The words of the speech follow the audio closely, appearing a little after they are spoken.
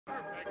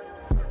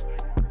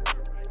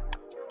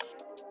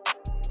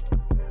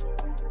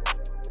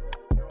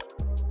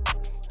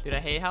Dude, I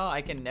hate how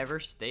I can never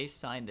stay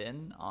signed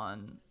in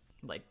on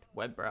like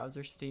web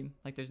browser Steam.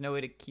 Like there's no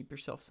way to keep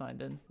yourself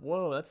signed in.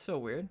 Whoa, that's so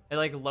weird. It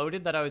like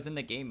loaded that I was in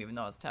the game even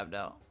though I was tabbed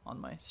out on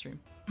my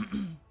stream.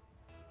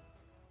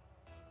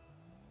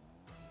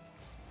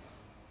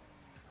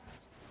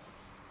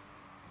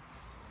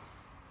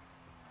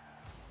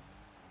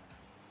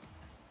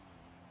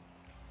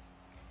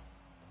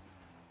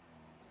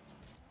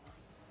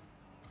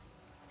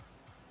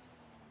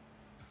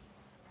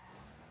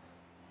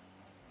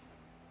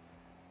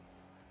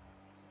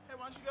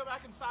 Why don't you go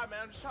back inside,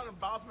 man? I'm just trying to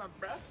balance my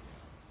breaths.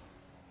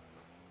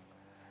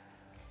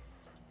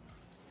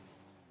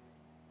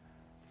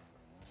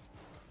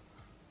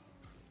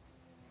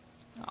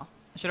 Oh, I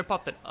should have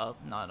popped it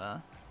up,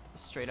 not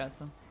straight at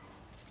them.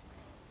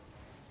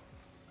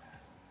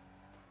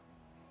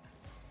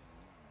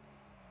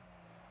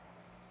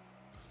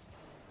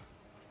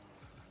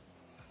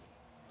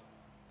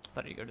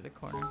 Thought he'd go to the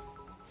corner.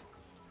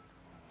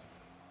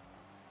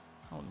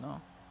 Oh no.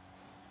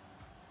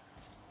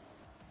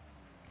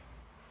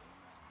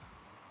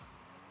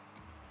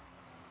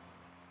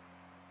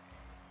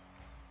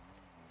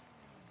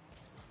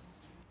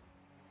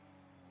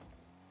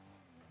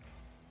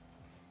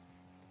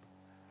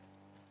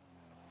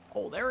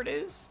 Oh, there it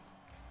is.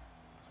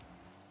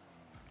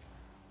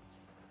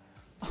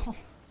 Oh.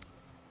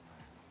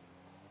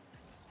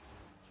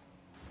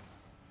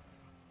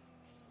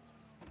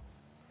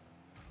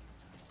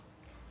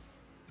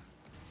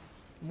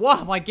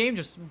 Wow, my game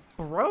just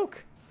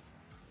broke.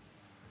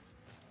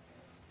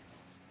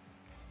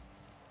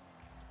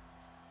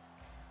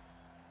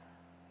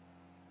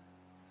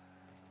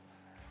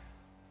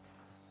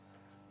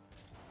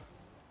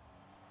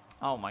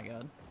 Oh my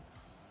god.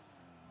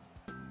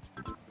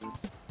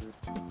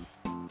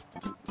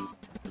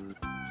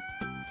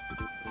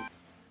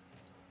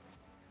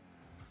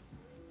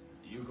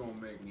 You gonna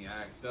make me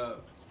act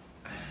up.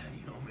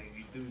 You gonna make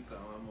me do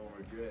something I'm gonna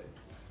regret.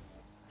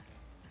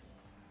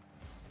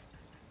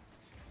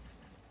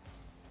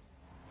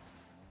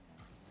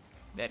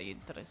 Very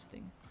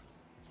interesting.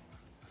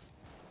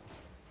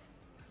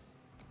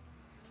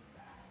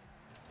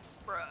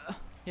 Bruh.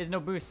 He has no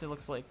boost, it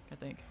looks like, I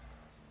think.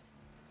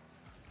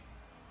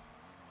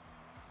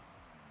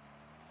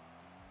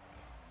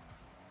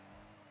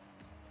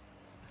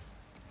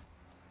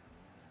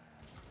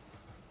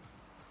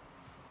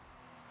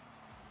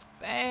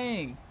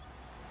 Bang!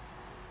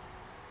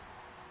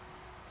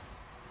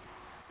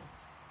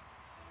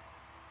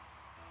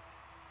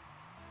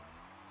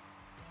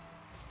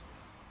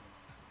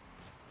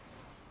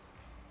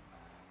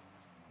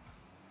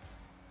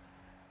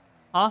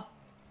 Huh?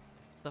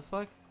 The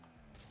fuck?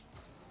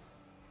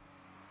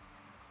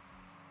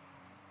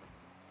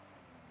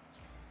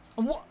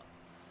 What?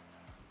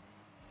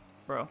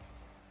 Bro.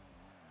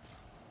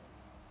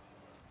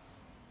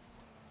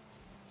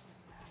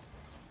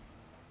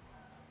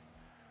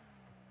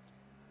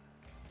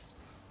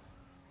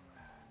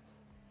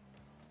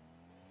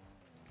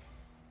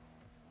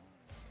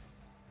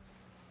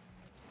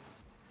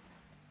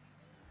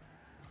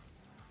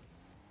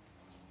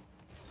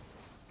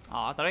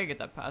 Oh, I thought I could get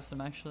that past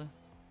him actually.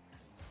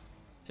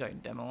 See if I can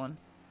demo one.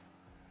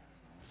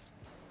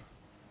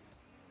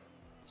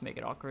 Let's make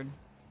it awkward.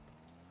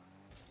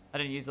 I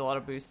didn't use a lot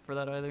of boost for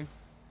that either.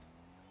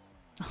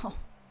 Oh.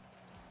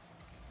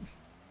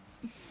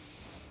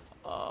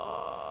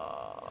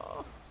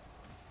 Oh.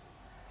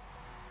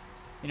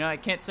 You know, I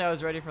can't say I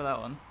was ready for that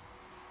one.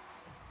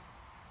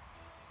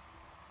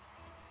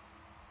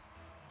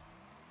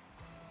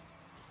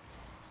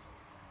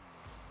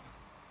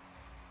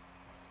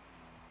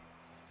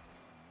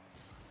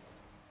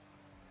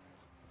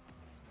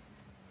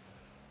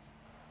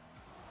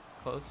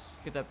 Close.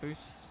 Get that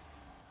boost.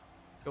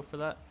 Go for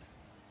that.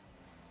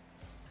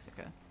 It's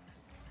okay.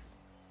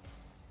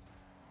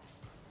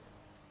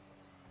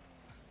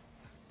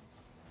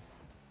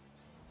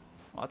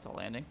 Oh, that's a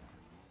landing.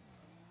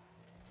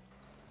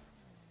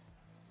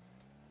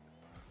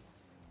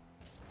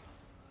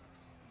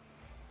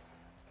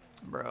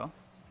 Bro.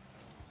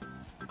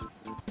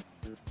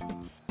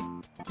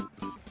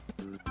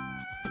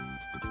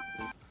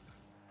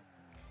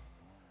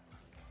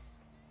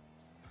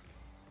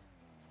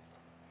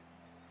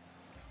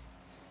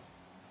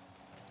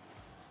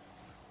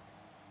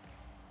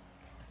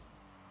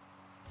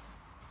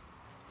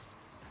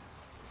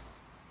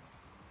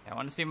 I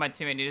want to see if my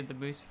teammate needed the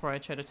boost before I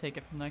try to take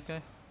it from that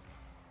guy.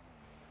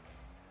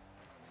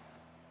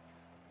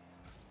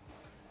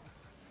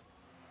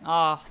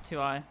 Ah, too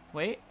high.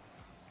 Wait.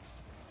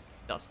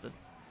 Dusted.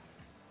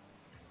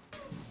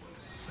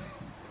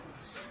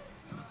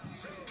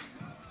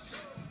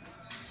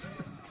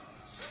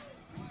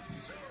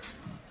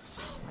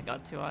 I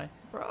got too high.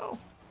 Bro.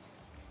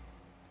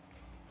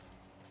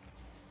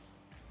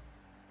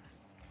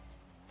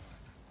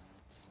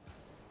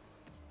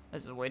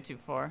 This is way too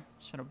far.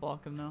 Just trying to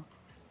block him now.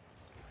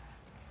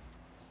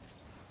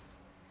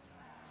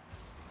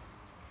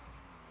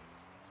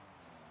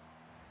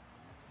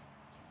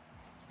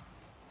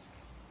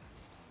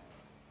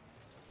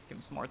 Give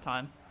him some more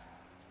time.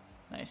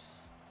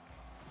 Nice.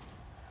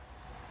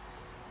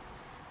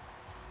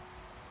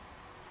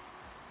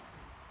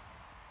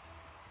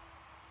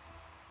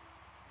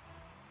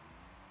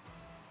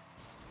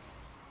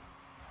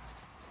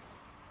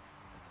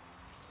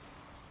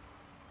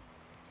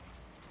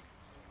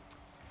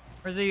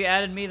 Rizzo, you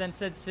added me, then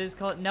said Sizz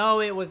called. No,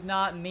 it was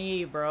not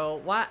me, bro.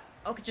 Why?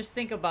 Okay, just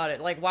think about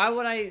it. Like, why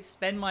would I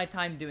spend my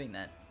time doing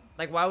that?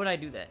 Like, why would I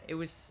do that? It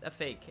was a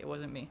fake. It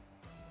wasn't me.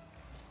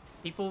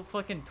 People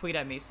fucking tweet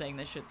at me saying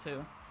this shit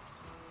too.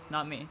 It's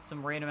not me. It's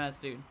some random ass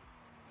dude.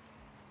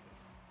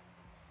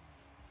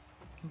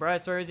 Bro, I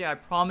swear, Rizzo, I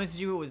promise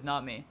you it was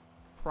not me.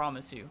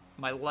 Promise you.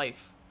 My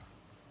life.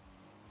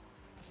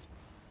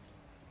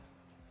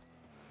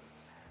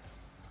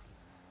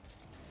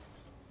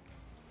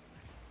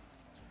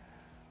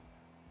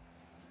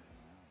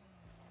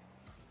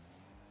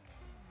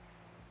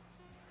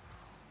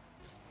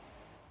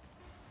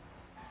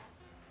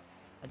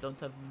 I don't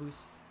have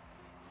boost.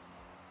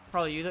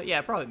 Probably you though?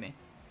 Yeah, probably me.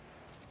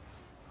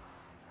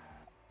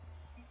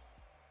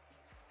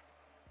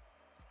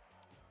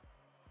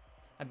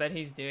 I bet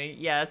he's doing.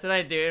 Yeah, that's what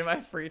I do in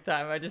my free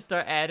time. I just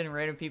start adding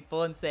random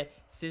people and say,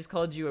 Sis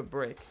called you a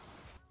brick.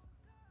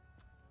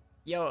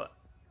 Yo,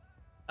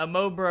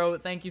 Amo bro,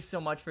 thank you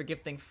so much for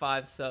gifting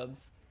 5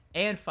 subs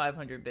and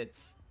 500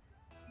 bits.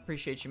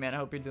 Appreciate you, man. I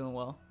hope you're doing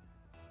well.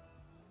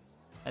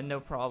 And no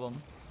problem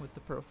with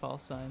the profile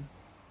sign.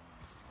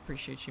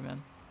 Appreciate you,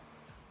 man.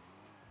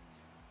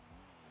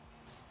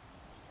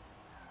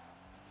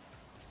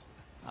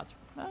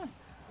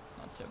 It's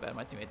not so bad.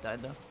 My teammate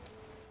died though.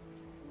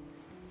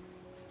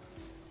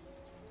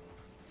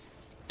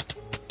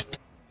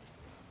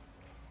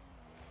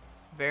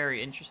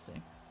 Very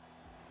interesting.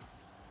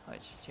 Oh,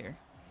 it's just here.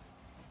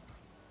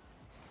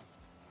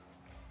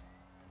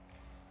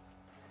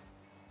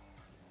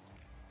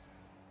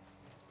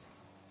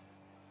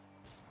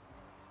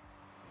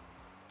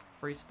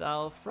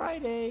 Freestyle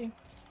Friday.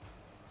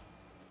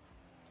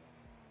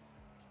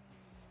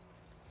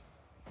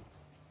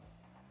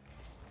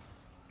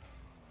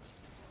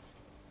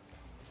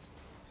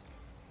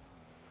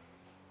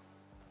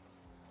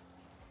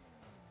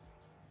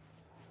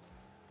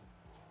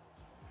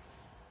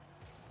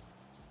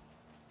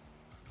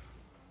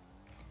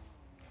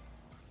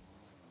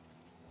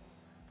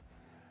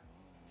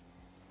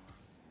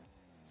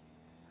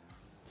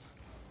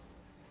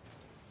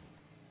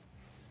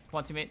 Come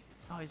on, teammate.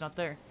 Oh, he's not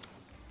there.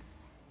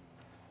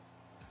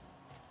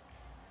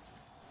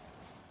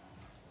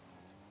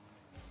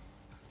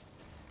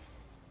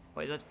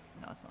 Wait, that's...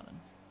 No, it's not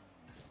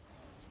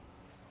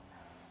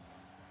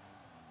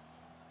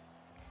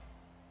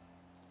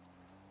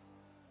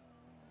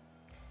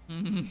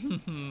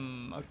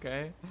in.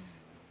 Okay.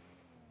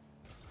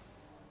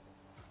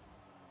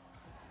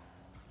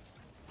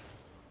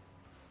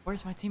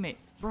 Where's my teammate?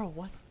 Bro,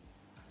 what?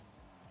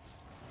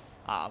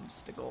 Ah, I'm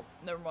just a goal.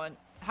 Never mind.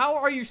 How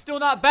are you still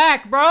not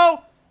back,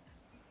 bro?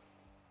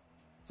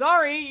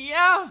 Sorry,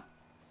 yeah.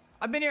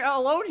 I've been here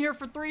alone here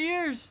for 3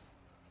 years.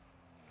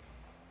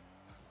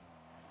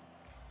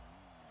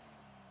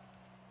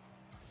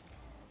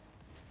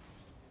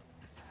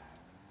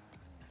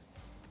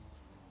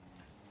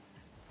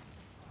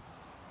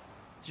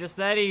 It's just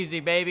that easy,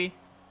 baby.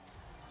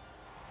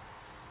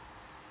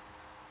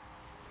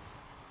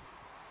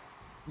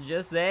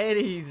 Just that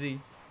easy.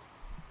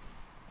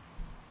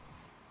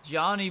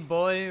 Johnny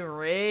boy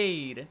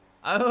raid.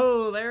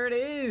 Oh, there it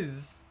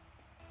is.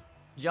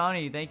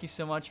 Johnny, thank you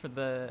so much for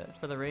the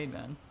raid,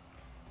 man.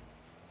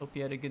 Hope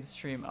you had a good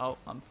stream. Oh,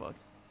 I'm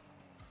fucked.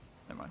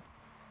 Never mind.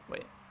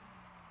 Wait.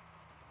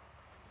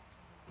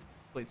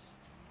 Please.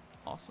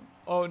 Awesome.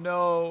 Oh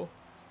no.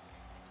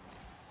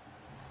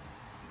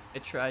 A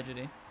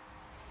tragedy.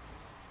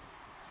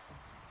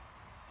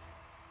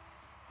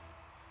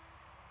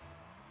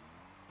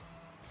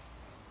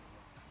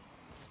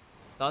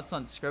 Thoughts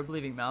on Scrub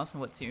leaving Mouse and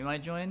what team I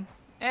join?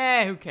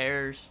 Eh, who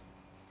cares?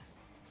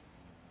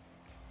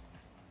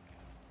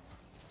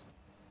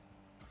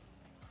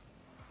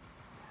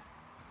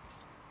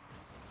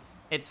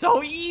 It's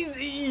so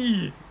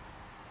easy!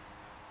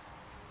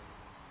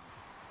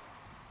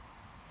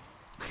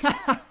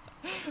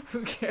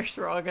 Who cares?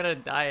 We're all gonna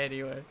die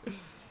anyway.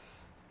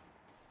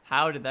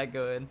 How did that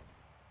go in?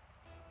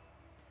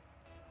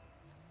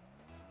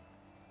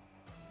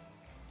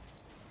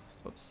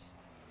 Whoops.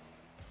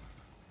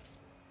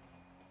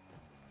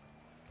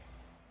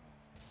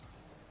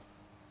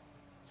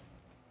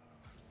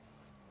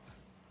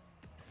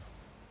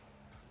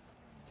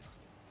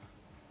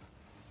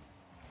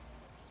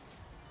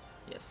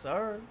 Yes,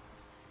 sir.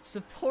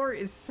 Support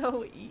is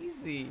so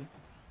easy.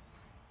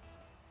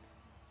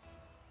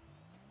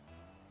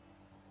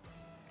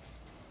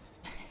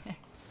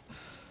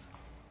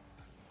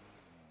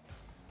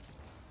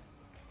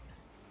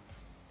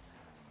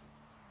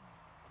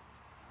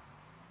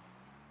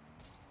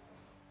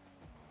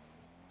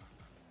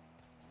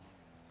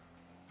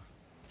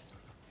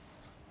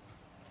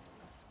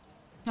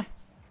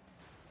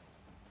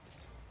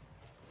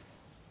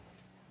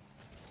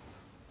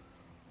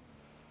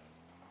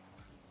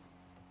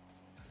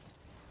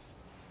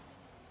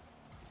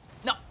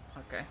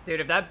 Okay.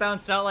 Dude, if that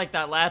bounced out like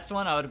that last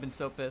one, I would have been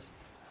so pissed.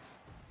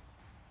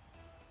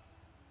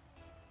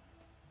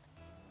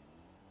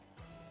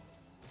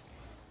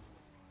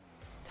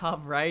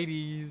 Top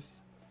righties.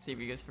 See if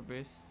he goes for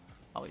boost.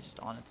 Oh, he's just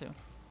on it too.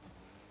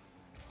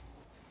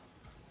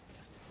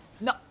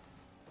 No.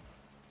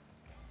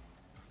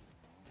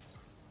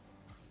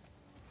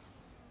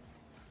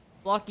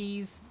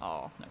 Blockies.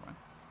 Oh, never mind.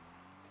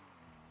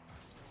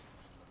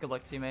 Good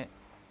luck, teammate.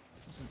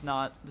 This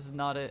is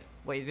not it.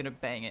 Wait, he's gonna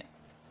bang it.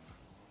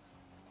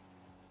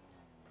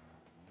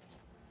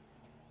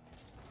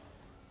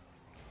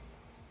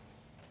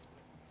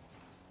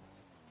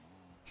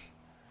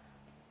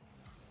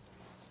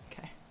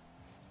 Okay.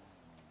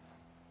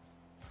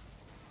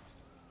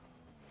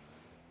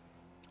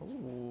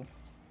 Ooh.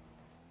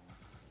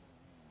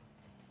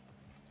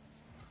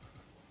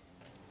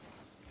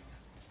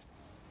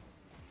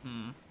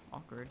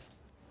 Awkward.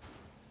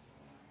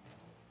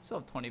 Still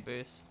have 20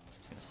 boosts.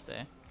 Just gonna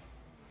stay.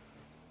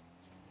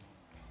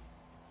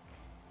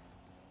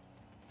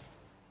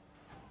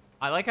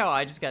 I like how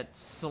I just got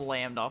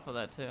slammed off of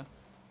that too.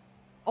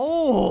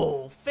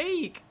 Oh,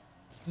 fake!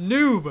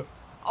 Noob!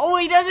 Oh,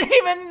 he doesn't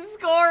even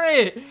score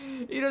it!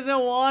 He doesn't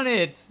want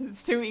it!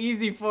 It's too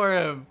easy for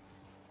him.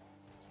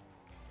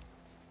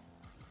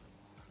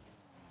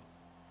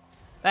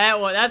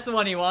 That's the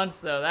one he wants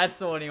though. That's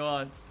the one he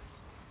wants.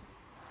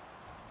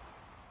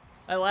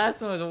 That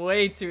last one was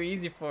way too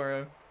easy for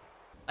him.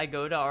 I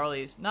go to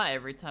Arlie's, not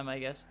every time I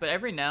guess, but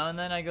every now and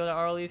then I go to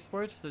Arlie's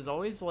Sports. There's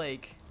always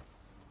like,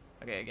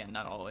 okay, again,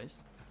 not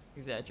always,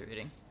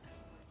 exaggerating.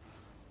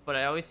 But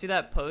I always see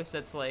that post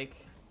that's like,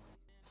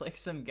 it's like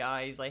some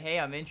guy, he's like, hey,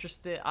 I'm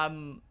interested,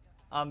 I'm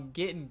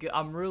getting good,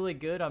 I'm really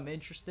good, I'm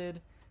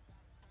interested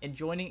in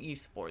joining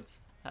esports.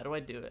 How do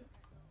I do it?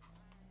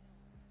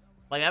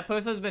 Like that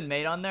post has been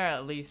made on there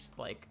at least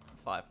like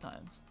 5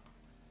 times.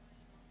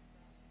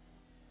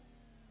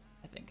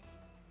 I think.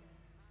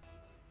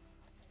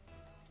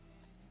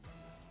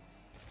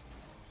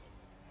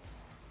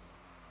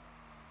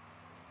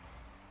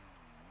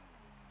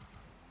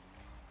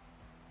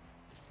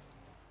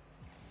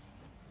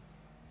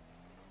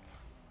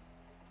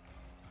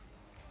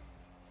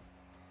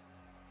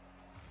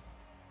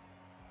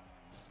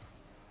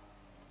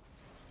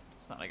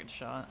 It's not a good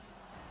shot.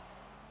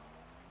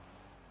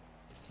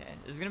 Okay,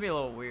 this is gonna be a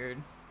little weird.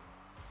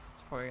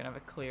 It's probably gonna have a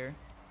clear.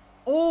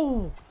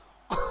 Oh!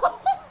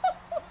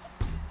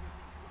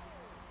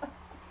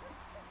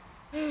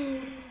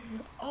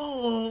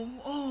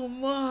 Oh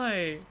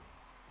my!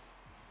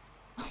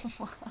 Oh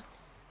my!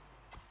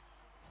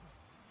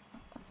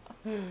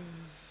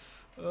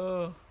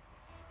 Oh.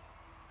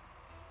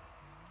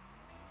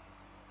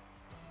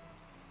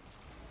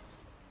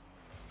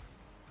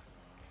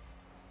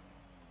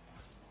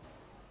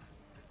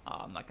 Oh,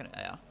 I'm not gonna,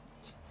 yeah,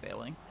 just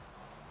failing.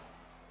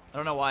 I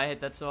don't know why I hit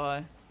that so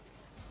high.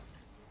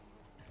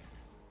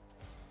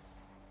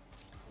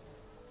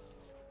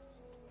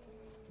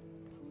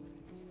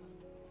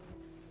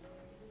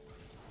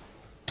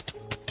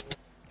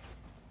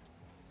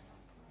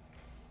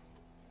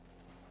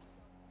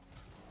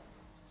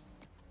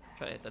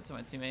 Try to hit that to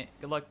my teammate.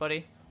 Good luck,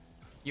 buddy.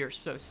 You're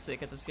so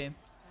sick at this game.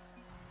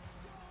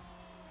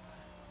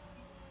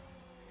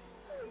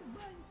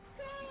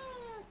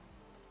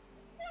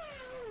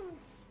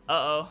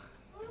 Uh-oh.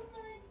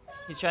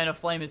 He's trying to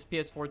flame his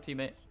PS4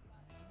 teammate.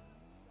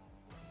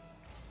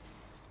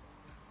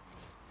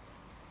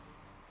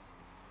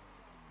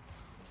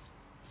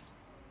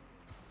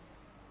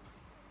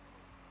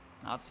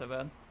 Not so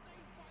bad.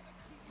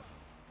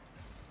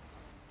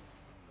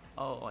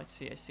 Oh, I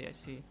see, I see, I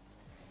see.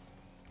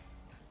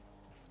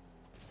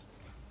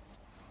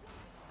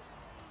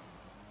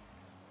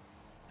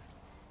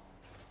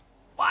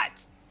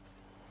 What?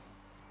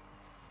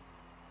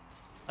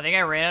 I think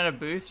I ran out of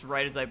boost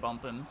right as I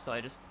bump him, so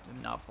I just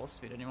am not full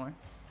speed anymore.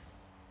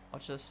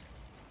 Watch this.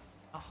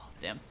 Oh,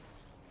 damn.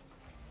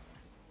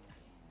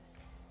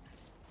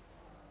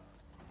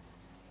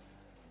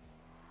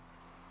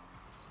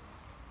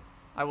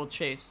 I will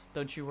chase,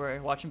 don't you worry.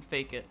 Watch him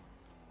fake it.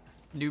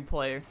 New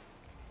player.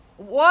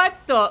 What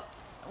the?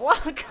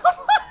 What? Come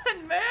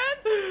on,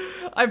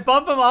 man! I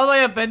bump him all the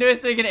way up into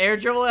it so he can air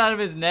dribble it out of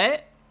his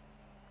net?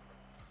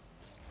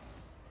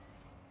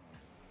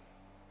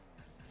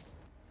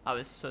 I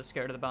was so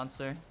scared of the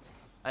bouncer.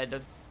 I had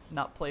to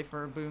not play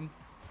for a boom.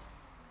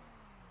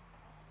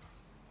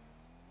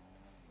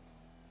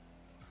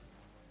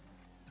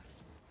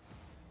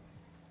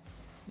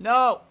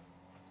 No!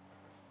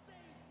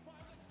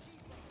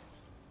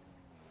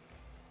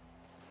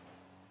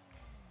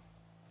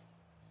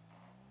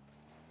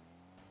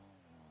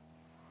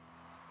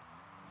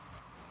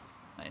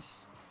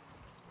 Nice.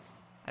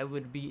 I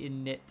would be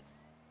in it.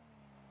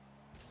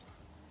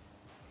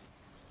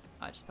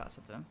 I just pass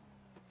it to him.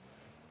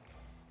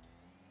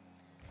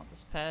 Want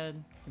this pad?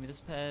 Give me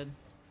this pad.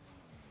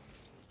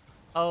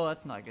 Oh,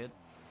 that's not good.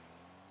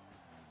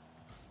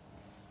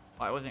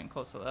 Oh, I wasn't even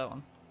close to that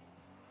one.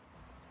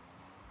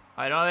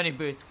 I don't have any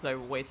boost because I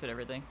wasted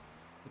everything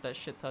with that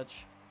shit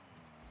touch.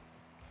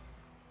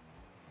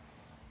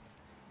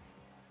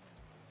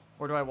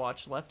 Or do I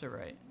watch left or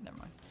right? Never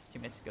mind.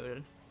 Teammates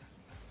goated.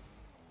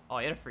 Oh,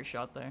 I had a free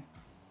shot there.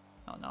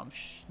 Oh, now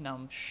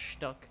I'm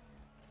stuck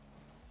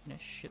in a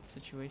shit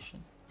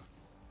situation.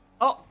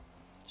 Oh!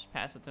 Just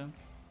pass it to him.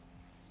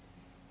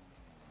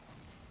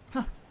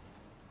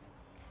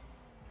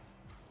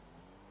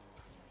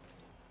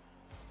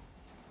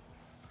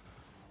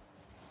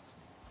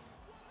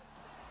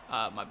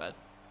 Huh. My bad.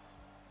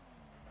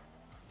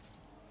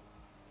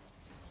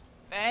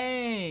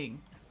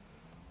 Bang!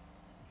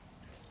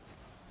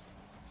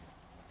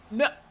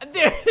 No,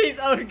 dude, he's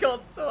own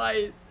goal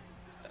twice.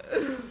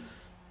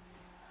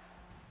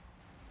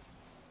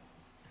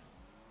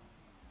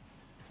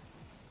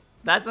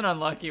 That's an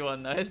unlucky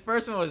one though. His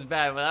first one was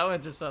bad, but that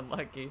one's just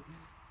unlucky.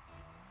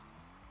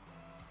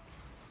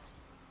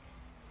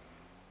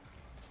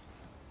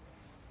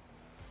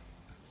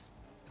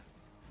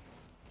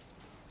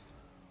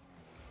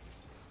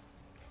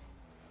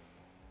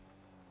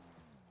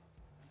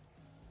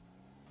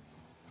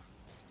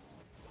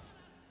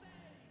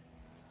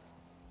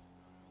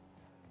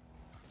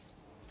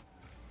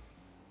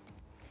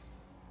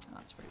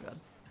 That's pretty bad.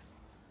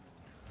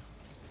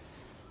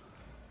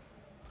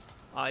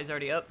 Oh, he's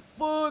already up.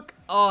 Fuck!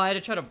 Oh, I had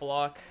to try to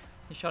block.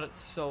 He shot it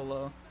so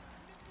low.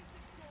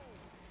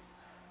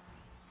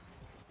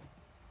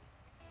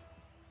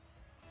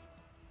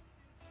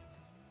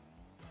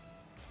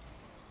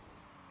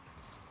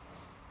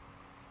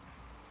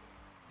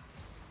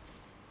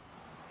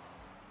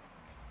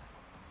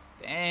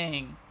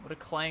 Dang, what a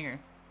clanger.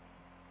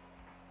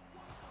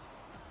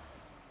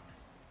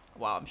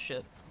 Wow, I'm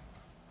shit.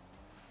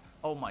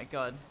 Oh my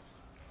god.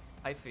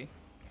 Hyphy.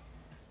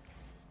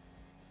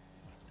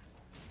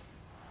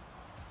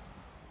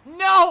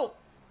 No!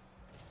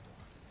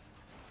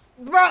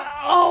 Bro,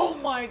 oh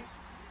my.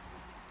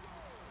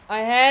 I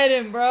had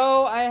him,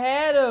 bro. I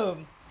had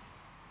him.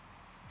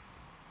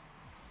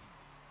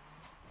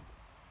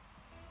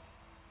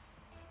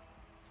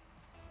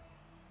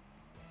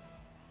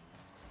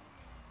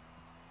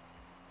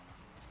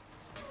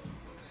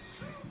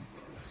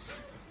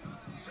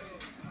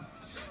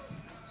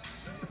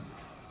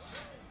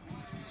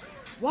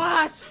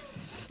 What?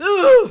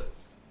 Ugh!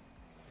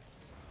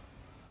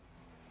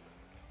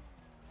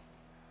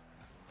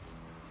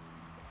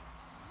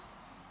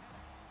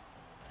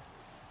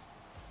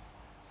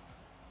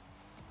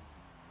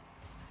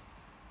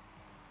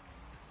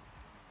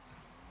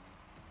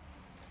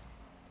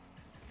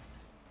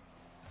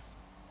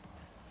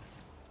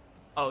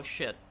 Oh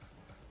shit.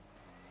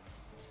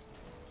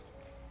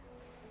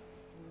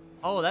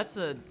 Oh, that's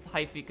a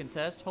hyphy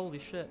contest. Holy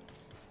shit.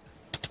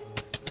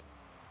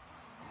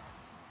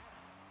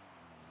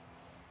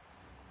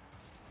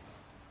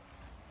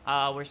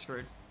 We're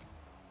screwed.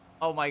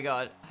 Oh my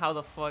god. How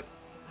the fuck?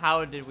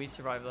 How did we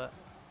survive that?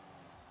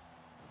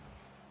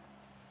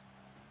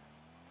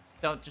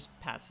 Don't just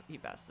pass. He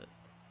passed it.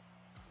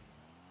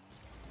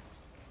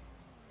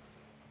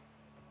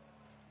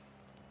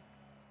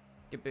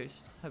 Good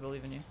boost. I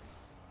believe in you.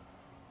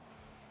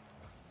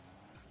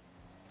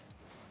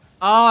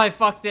 Oh, I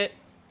fucked it.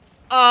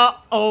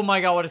 Oh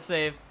my god, what a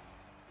save.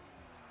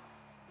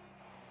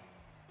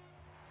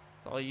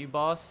 It's all you,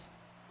 boss.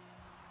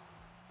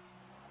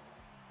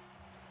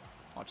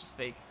 Watch this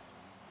fake.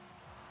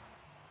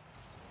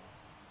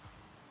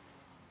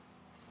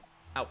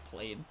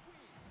 Outplayed.